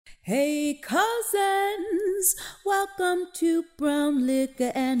Hey cousins, welcome to Brown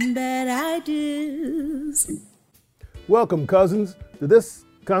Liquor and Bad Ideas. Welcome, cousins, to this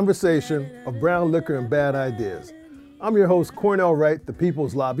conversation of Brown Liquor and Bad Ideas. I'm your host, Cornell Wright, the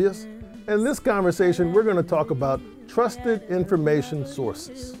People's Lobbyist. And in this conversation, we're going to talk about trusted information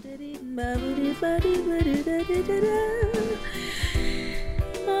sources.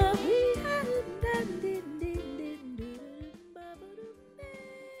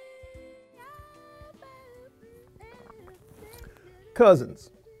 Cousins,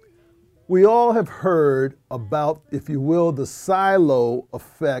 we all have heard about, if you will, the silo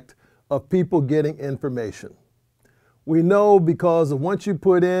effect of people getting information. We know because of once you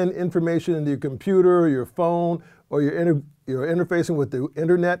put in information into your computer or your phone or you're interfacing with the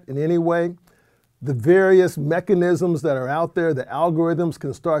internet in any way, the various mechanisms that are out there, the algorithms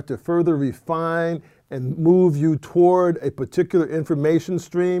can start to further refine and move you toward a particular information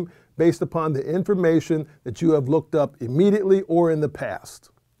stream based upon the information that you have looked up immediately or in the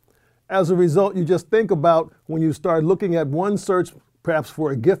past. As a result, you just think about when you start looking at one search, perhaps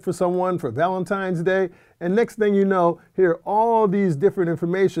for a gift for someone for Valentine's Day, and next thing you know, here are all these different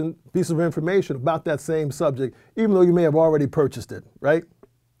pieces of information about that same subject, even though you may have already purchased it, right?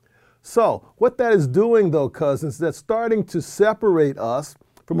 So what that is doing, though, cousins, that's starting to separate us.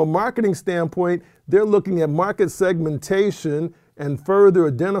 From a marketing standpoint, they're looking at market segmentation and further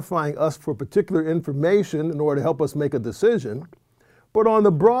identifying us for particular information in order to help us make a decision. But on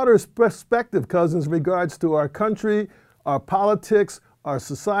the broader perspective, cousins, in regards to our country, our politics, our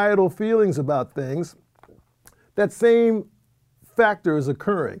societal feelings about things, that same factor is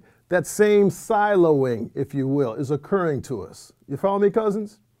occurring. That same siloing, if you will, is occurring to us. You follow me,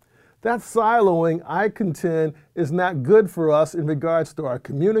 cousins? That siloing, I contend, is not good for us in regards to our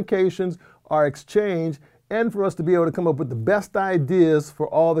communications, our exchange, and for us to be able to come up with the best ideas for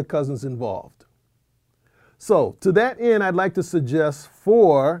all the cousins involved. So, to that end, I'd like to suggest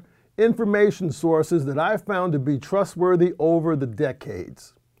 4 information sources that I've found to be trustworthy over the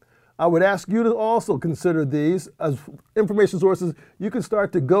decades. I would ask you to also consider these as information sources you can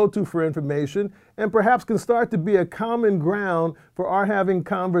start to go to for information and perhaps can start to be a common ground for our having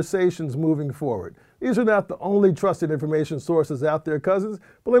conversations moving forward. These are not the only trusted information sources out there, cousins,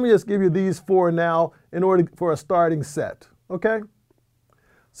 but let me just give you these 4 now in order for a starting set, okay?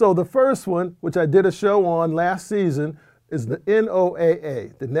 So the first one, which I did a show on last season, is the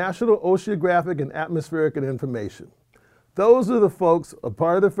NOAA, the National Oceanographic and Atmospheric Information. Those are the folks, a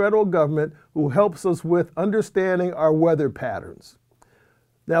part of the federal government, who helps us with understanding our weather patterns.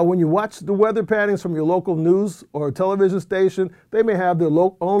 Now, when you watch the weather patterns from your local news or television station, they may have their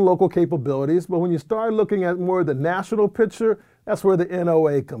own local capabilities, but when you start looking at more of the national picture, that's where the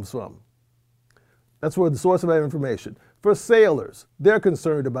NOAA comes from. That's where the source of that information. For sailors, they're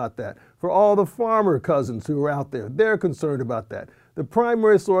concerned about that. For all the farmer cousins who are out there, they're concerned about that. The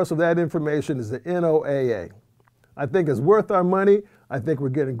primary source of that information is the NOAA. I think it's worth our money. I think we're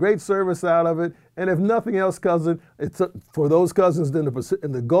getting great service out of it. And if nothing else, cousin, it's for those cousins in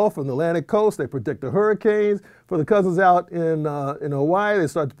the Gulf and the Atlantic coast, they predict the hurricanes. For the cousins out in Hawaii, they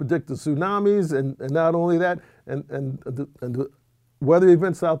start to predict the tsunamis. And not only that, and the weather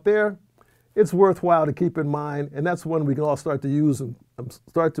events out there, it's worthwhile to keep in mind. And that's one we can all start to use and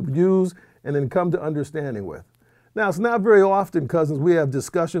then come to understanding with. Now, it's not very often, cousins, we have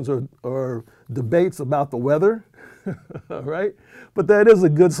discussions or debates about the weather, right? But that is a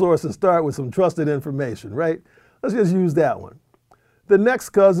good source to start with some trusted information, right? Let's just use that one. The next,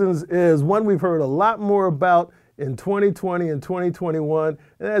 cousins, is one we've heard a lot more about in 2020 and 2021, and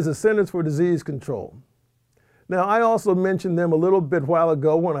that is the Centers for Disease Control. Now, I also mentioned them a little bit while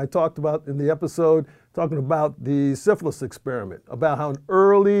ago when I talked about in the episode, talking about the syphilis experiment, about how an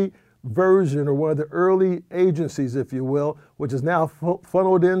early version, or one of the early agencies, if you will, which is now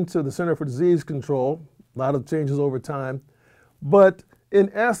funneled into the Center for Disease Control. A lot of changes over time. But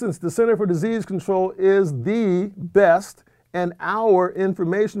in essence, the Center for Disease Control is the best and our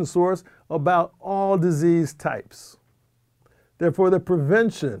information source about all disease types. They're for the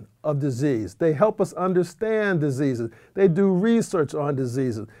prevention of disease. They help us understand diseases. They do research on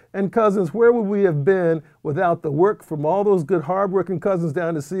diseases. And cousins, where would we have been without the work from all those good hardworking cousins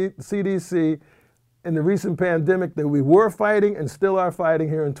down to CDC in the recent pandemic that we were fighting and still are fighting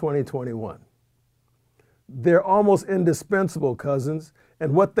here in 2021? They're almost indispensable, cousins.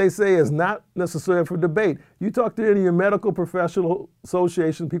 And what they say is not necessary for debate. You talk to any of your medical professional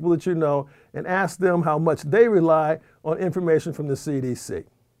association, people that you know, and ask them how much they rely on information from the CDC.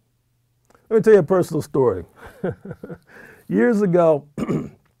 Let me tell you a personal story. Years ago,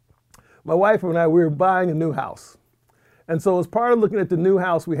 my wife and I, we were buying a new house. And so as part of looking at the new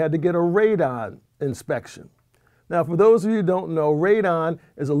house, we had to get a radon inspection. Now, for those of you who don't know, radon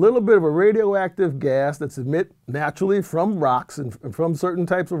is a little bit of a radioactive gas that's emitted naturally from rocks and from certain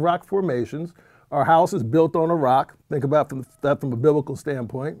types of rock formations. Our house is built on a rock. Think about that from a biblical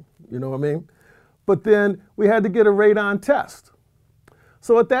standpoint, you know what I mean? But then we had to get a radon test.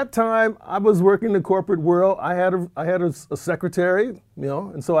 So at that time, I was working in the corporate world. I had a secretary, you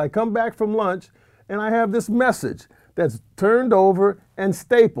know, and so I come back from lunch and I have this message that's turned over and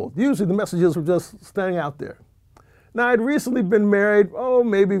stapled. Usually the messages were just staying out there. Now, I'd recently been married,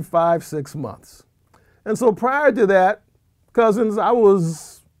 maybe 5, 6 months. And so prior to that, cousins, I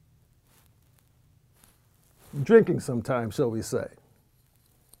was drinking sometimes, shall we say.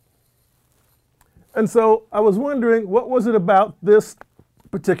 And so I was wondering, what was it about this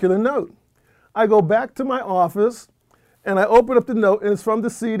particular note? I go back to my office and I open up the note and it's from the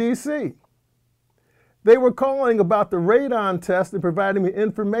CDC. They were calling about the radon test and providing me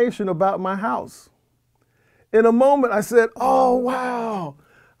information about my house. In a moment, I said, oh, wow.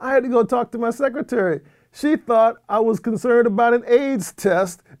 I had to go talk to my secretary. She thought I was concerned about an AIDS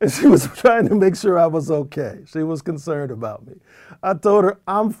test, and she was trying to make sure I was okay. She was concerned about me. I told her,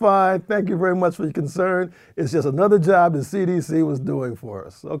 I'm fine. Thank you very much for your concern. It's just another job the CDC was doing for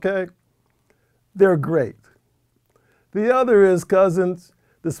us, okay? They're great. The other is, cousins,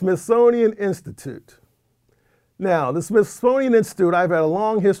 the Smithsonian Institute. Now, the Smithsonian Institute, I've had a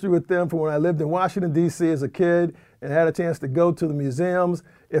long history with them from when I lived in Washington, D.C. as a kid and had a chance to go to the museums.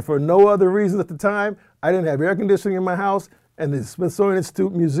 If for no other reason at the time, I didn't have air conditioning in my house, and the Smithsonian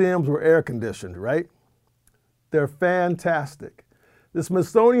Institute museums were air conditioned, right? They're fantastic. The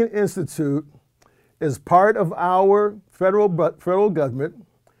Smithsonian Institute is part of our federal government,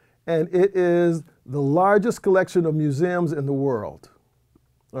 and it is the largest collection of museums in the world,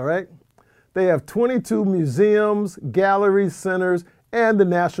 all right? They have 22 museums, galleries, centers, and the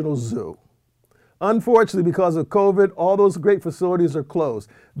National Zoo. Unfortunately, because of COVID, all those great facilities are closed.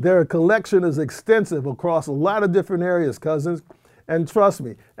 Their collection is extensive across a lot of different areas, cousins. And trust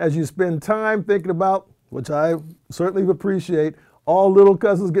me, as you spend time thinking about, which I certainly appreciate, all little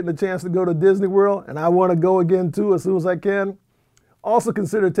cousins getting a chance to go to Disney World, and I want to go again too as soon as I can, also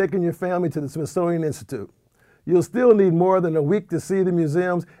consider taking your family to the Smithsonian Institute. You'll still need more than a week to see the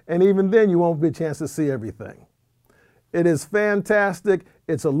museums, and even then you won't get a chance to see everything. It is fantastic.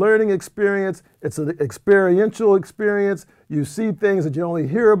 It's a learning experience. It's an experiential experience. You see things that you only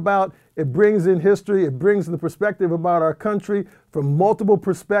hear about. It brings in history. It brings in the perspective about our country from multiple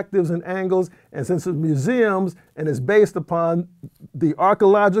perspectives and angles. And since it's museums and it's based upon the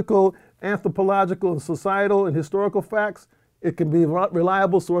archaeological, anthropological, and societal and historical facts, it can be a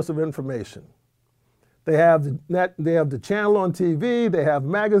reliable source of information. They have the channel on TV, they have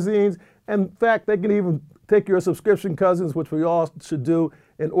magazines, and in fact, they can even take your subscription, cousins, which we all should do,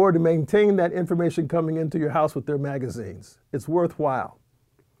 in order to maintain that information coming into your house with their magazines. It's worthwhile.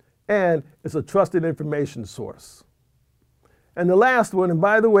 And it's a trusted information source. And the last one, and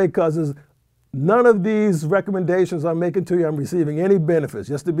by the way, cousins, none of these recommendations I'm making to you, I'm receiving any benefits,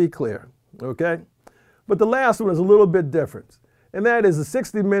 just to be clear, okay? But the last one is a little bit different, and that is the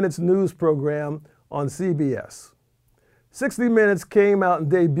 60 Minutes news program on CBS. 60 Minutes came out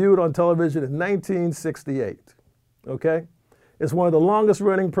and debuted on television in 1968, okay? It's one of the longest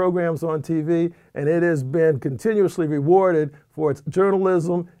running programs on TV, and it has been continuously rewarded for its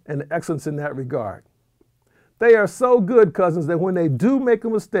journalism and excellence in that regard. They are so good, cousins, that when they do make a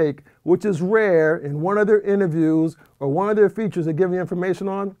mistake, which is rare in one of their interviews or one of their features they give you information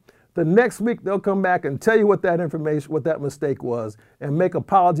on, the next week they'll come back and tell you what that mistake was and make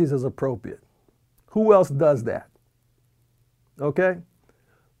apologies as appropriate. Who else does that? Okay?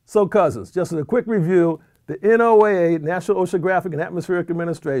 So cousins, just as a quick review, the NOAA, National Oceanographic and Atmospheric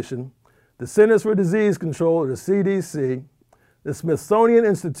Administration, the Centers for Disease Control, or the CDC, the Smithsonian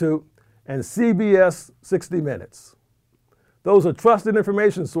Institute, and CBS 60 Minutes. Those are trusted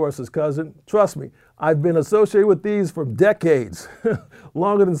information sources, cousin. Trust me, I've been associated with these for decades,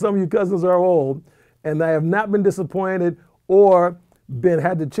 longer than some of you cousins are old, and I have not been disappointed or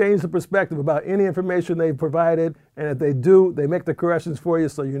had to change the perspective about any information they've provided, and if they do, they make the corrections for you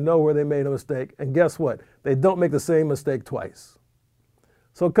so you know where they made a mistake. And guess what? They don't make the same mistake twice.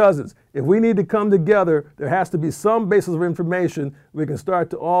 So cousins, if we need to come together, there has to be some basis of information we can start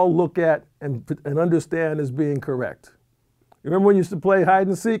to all look at and understand as being correct. Remember when you used to play hide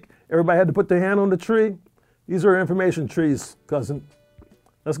and seek? Everybody had to put their hand on the tree? These are information trees, cousin.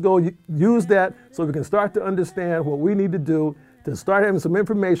 Let's go use that so we can start to understand what we need to do to start having some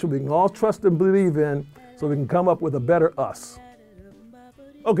information we can all trust and believe in so we can come up with a better us.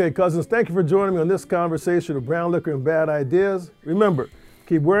 Okay, cousins, thank you for joining me on this conversation of brown liquor and bad ideas. Remember,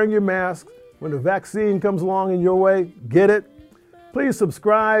 keep wearing your mask. When the vaccine comes along in your way, get it. Please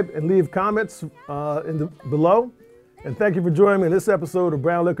subscribe and leave comments below. And thank you for joining me in this episode of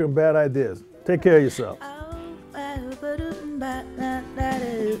Brown Liquor and Bad Ideas. Take care of yourself.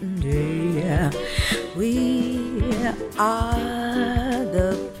 We are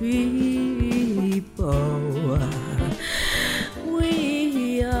the free.